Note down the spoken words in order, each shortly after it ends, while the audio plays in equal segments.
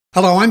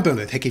Hello, I'm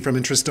Bernard Hickey from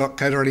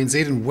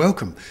Eurostoxx and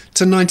welcome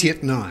to 90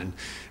 at 9.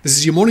 This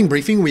is your morning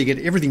briefing where you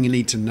get everything you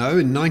need to know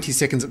in 90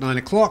 seconds at 9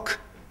 o'clock,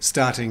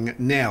 starting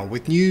now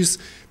with news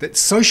that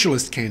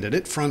Socialist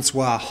candidate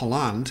Francois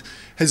Hollande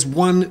has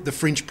won the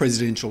French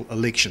presidential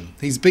election.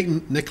 He's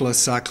beaten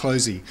Nicolas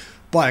Sarkozy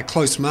by a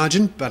close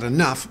margin, but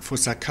enough for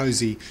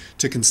Sarkozy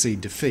to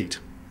concede defeat.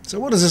 So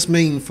what does this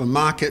mean for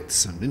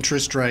markets and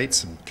interest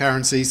rates and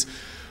currencies?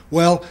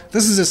 Well,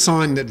 this is a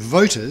sign that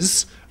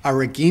voters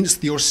are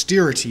against the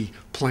austerity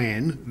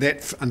plan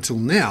that, until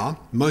now,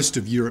 most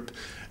of Europe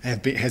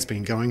has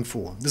been going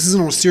for. This is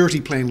an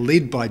austerity plan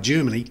led by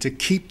Germany to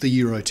keep the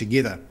euro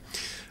together.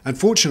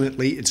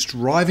 Unfortunately, it's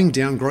driving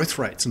down growth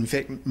rates. In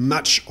fact,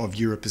 much of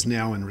Europe is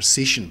now in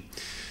recession.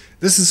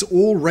 This is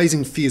all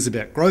raising fears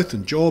about growth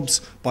and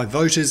jobs by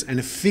voters, and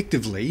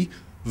effectively,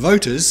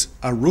 voters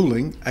are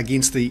ruling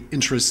against the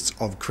interests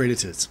of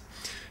creditors.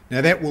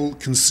 Now, that will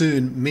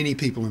concern many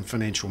people in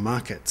financial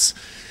markets.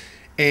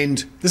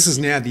 And this is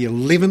now the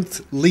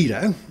 11th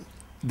leader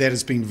that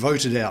has been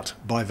voted out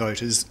by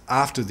voters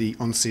after the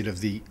onset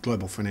of the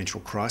global financial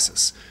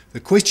crisis. The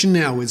question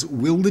now is,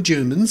 will the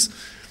Germans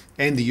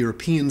and the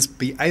Europeans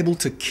be able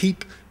to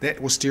keep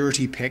that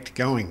austerity pact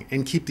going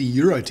and keep the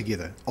euro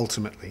together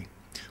ultimately?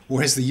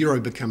 Or has the euro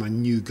become a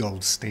new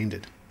gold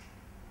standard?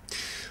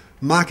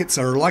 Markets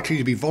are likely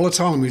to be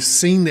volatile, and we've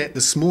seen that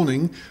this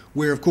morning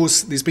where, of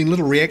course, there's been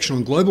little reaction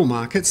on global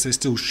markets. They're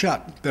still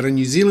shut. But in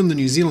New Zealand, the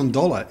New Zealand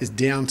dollar is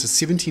down to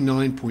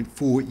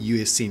 79.4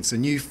 US cents, a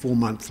new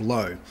 4-month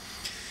low.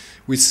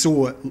 We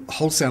saw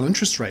wholesale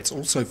interest rates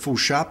also fall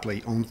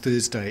sharply on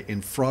Thursday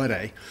and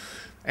Friday,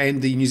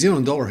 and the New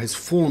Zealand dollar has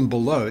fallen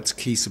below its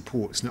key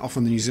supports. Now,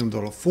 often the New Zealand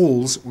dollar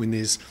falls when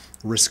there's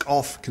risk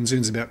off,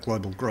 concerns about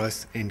global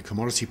growth and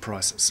commodity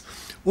prices.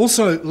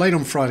 Also, late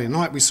on Friday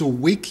night, we saw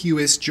weak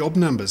US job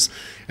numbers,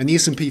 and the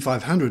S&P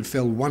 500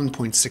 fell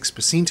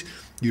 1.6%,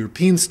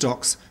 European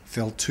stocks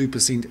fell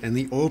 2%, and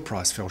the oil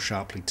price fell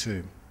sharply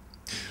too.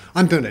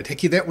 I'm Bernard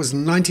Hickey. That was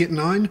 90 at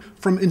 9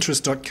 from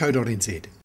Interest.co.nz.